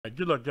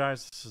good luck,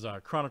 guys. This is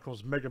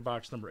Chronicles Mega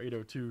Box number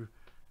 802.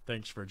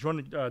 Thanks for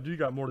joining. Do you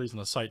got more of these on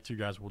the site too,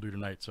 guys? We'll do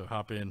tonight, so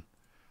hop in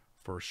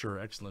for sure.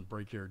 Excellent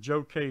break here.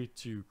 Joe K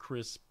to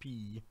Chris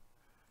P.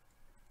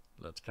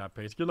 Let's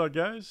copy paste. Good luck,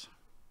 guys.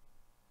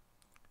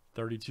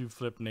 32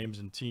 flip names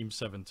and teams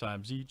 7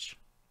 times each.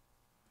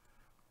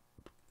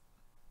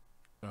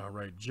 All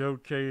right, Joe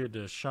K to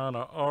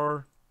Shauna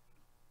R.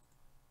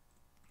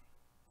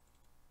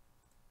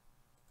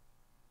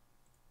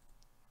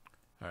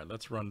 All right,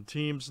 let's run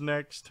teams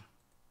next.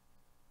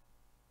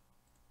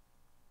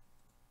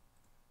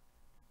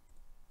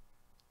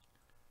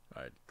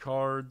 All right,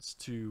 cards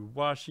to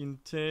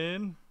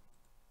Washington.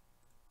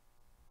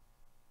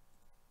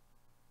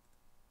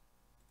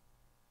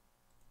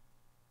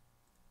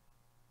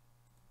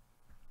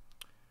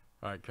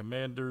 All right,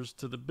 Commanders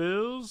to the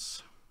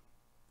Bills.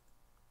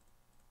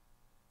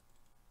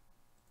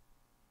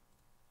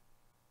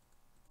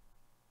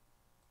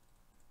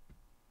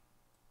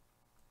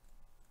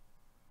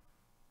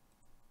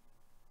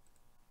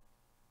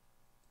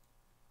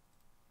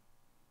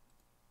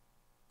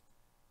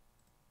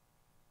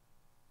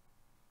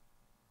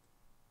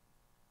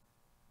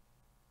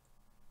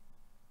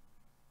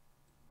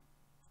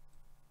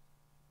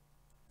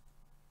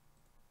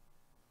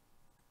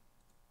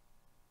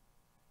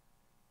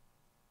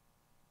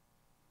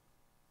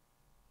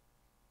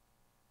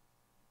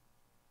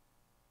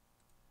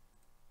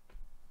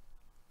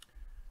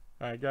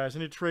 All right, guys,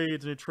 any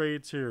trades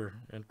here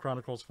in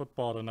Chronicles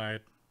football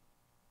tonight?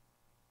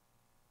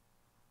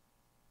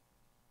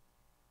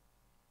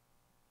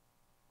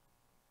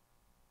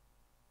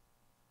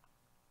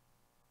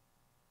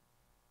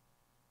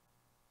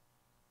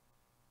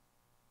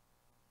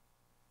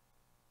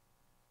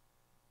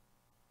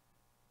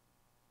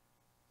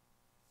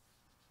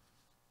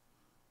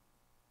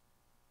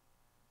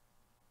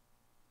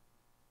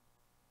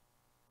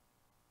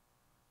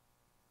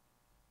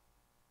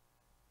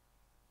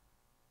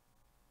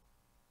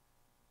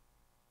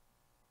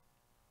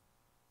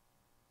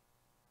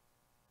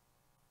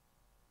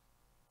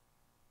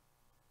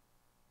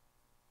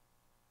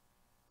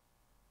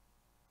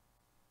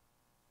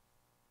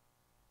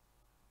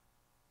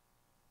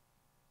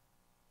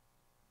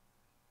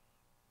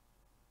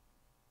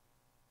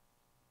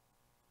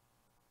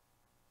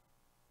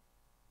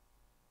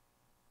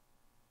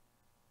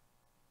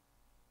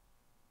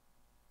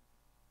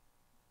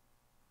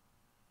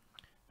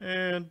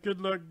 And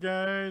good luck,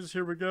 guys.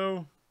 Here we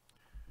go.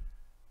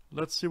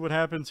 Let's see what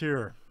happens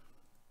here.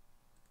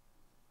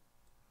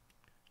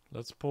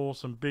 Let's pull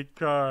some big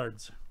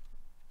cards.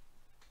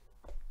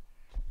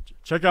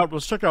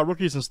 Let's check out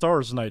Rookies and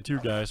Stars tonight too,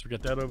 guys. We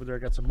got that over there.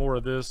 Got some more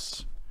of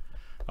this.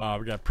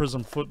 We got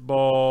Prism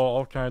Football,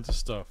 all kinds of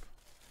stuff.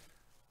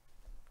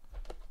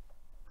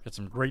 Got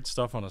some great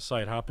stuff on the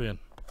site. Hop in.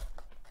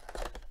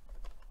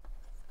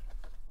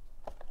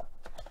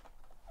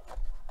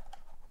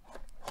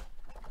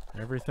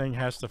 Everything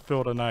has to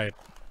fill tonight.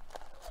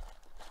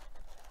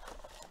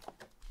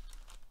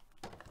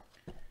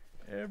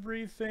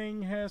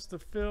 Everything has to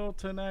fill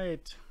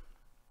tonight.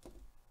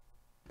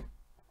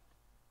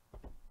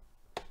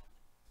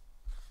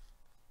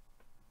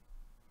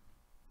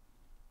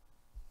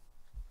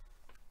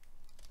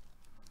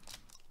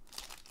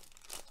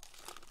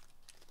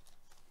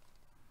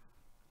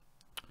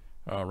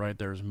 All right,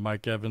 there's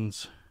Mike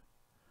Evans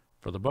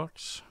for the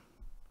Bucks.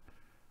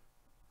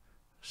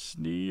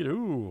 Sneed,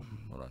 ooh,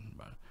 hold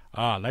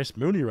on. Nice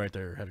Mooney right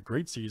there. Had a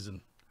great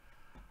season.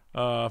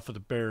 For the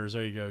Bears,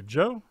 there you go,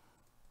 Joe.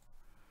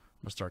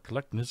 I'm gonna start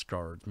collecting his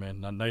cards,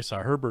 man. Nice,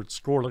 Herbert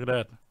score. Look at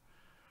that.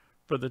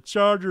 For the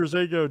Chargers,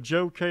 there you go,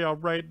 Joe K. All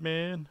right,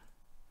 man.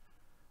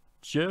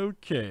 Joe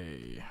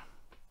K.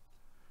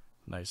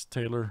 Nice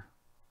Taylor.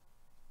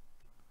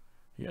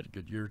 He had a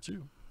good year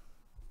too.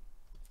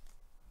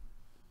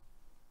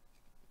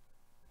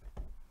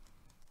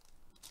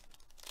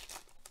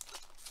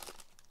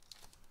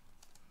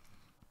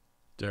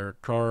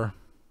 Derek Carr.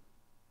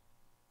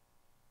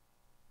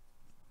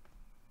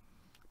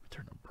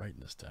 Turn the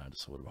brightness down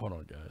just a little bit. Hold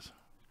on, guys.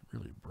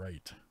 Really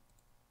bright.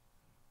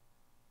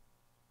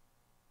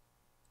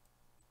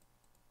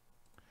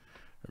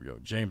 There we go.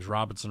 James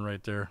Robinson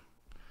right there.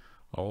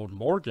 Old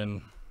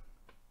Morgan.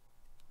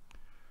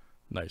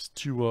 Nice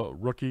Tua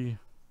rookie.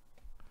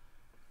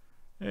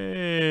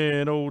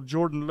 And old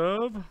Jordan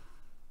Love.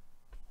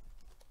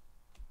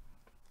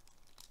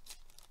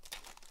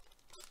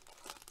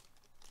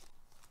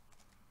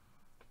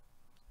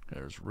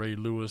 There's Ray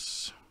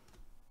Lewis.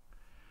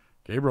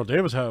 Gabriel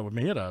Davis had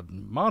a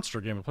monster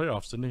game of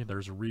playoffs, didn't he?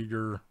 There's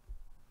Rieger.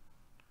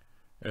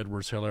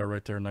 Edwards-Helaire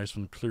right there. Nice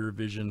one. Clear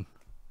vision.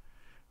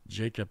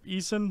 Jacob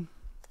Eason.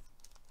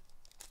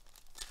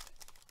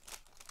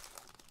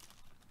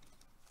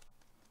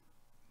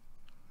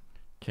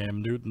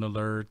 Cam Newton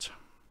alert.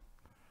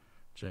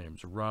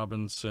 James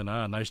Robinson.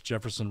 Nice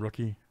Jefferson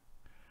rookie.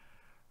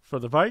 For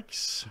the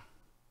Vikes,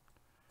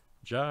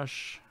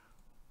 Josh.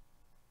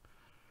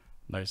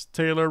 Nice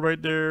Taylor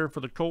right there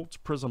for the Colts.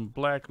 Prism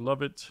Black.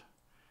 Love it.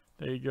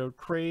 There you go,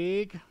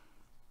 Craig.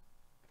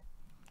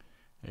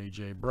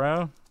 A.J.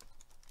 Brown.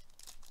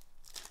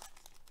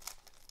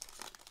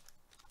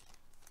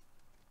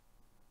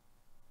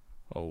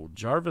 Oh,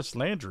 Jarvis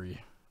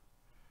Landry.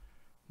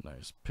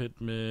 Nice.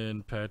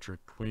 Pittman,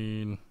 Patrick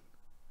Queen,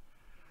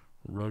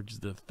 Ruggs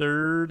the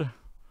third.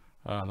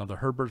 Another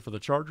Herbert for the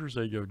Chargers.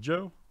 There you go,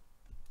 Joe.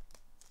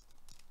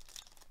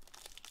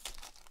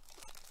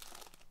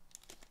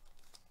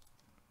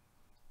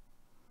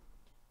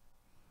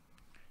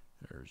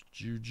 There's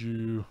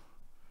Juju.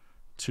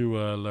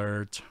 Tua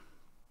alert.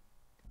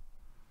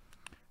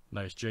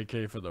 Nice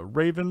JK for the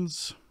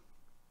Ravens.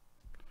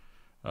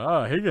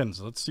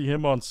 Higgins. Let's see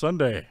him on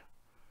Sunday.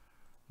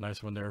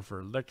 Nice one there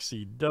for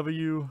Lexi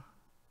W.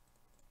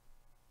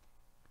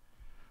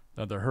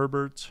 Another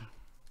Herbert.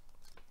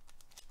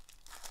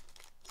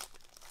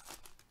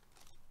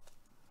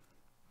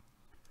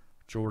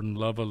 Jordan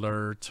Love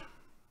alert.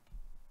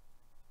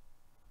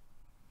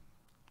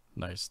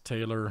 Nice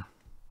Taylor.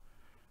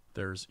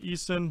 There's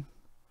Eason.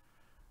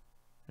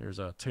 There's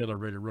a Taylor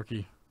rated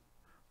rookie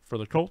for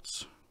the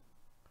Colts.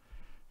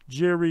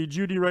 Jerry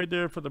Jeudy right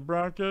there for the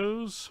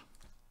Broncos.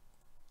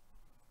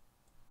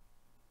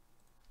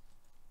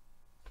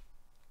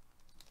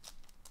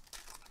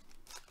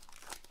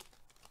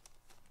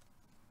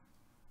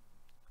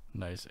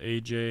 Nice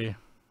AJ.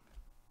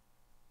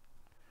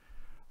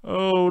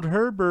 Old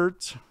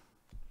Herbert.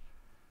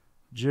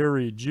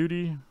 Jerry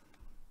Jeudy.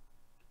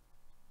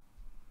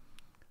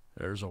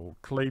 There's old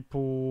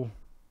Claypool.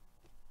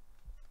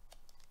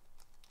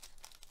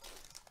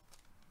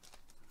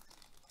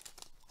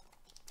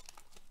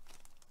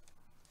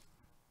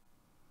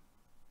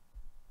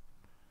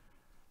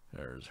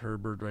 There's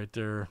Herbert right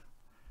there.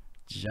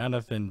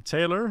 Jonathan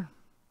Taylor.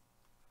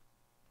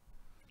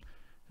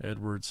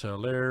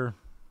 Edwards-Helaire.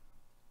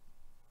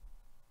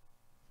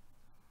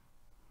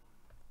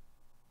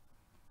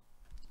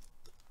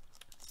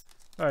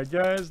 All right,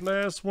 guys,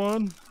 last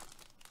one.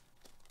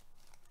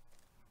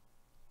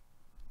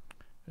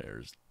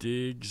 There's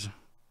Diggs.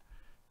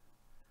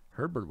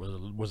 Herbert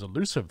was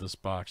elusive this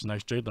box.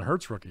 Nice Jalen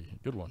Hurts rookie.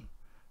 Good one.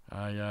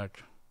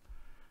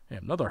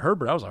 Another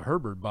Herbert. That was a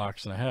Herbert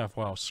box and a half.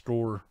 Wow,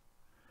 score.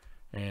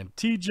 And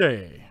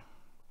TJ.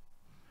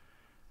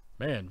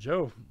 Man,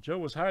 Joe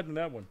was hiding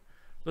that one.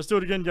 Let's do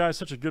it again, guys.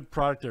 Such a good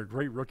product there.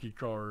 Great rookie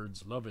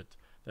cards. Love it.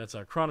 That's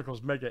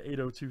Chronicles Mega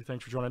 802.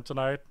 Thanks for joining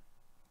tonight.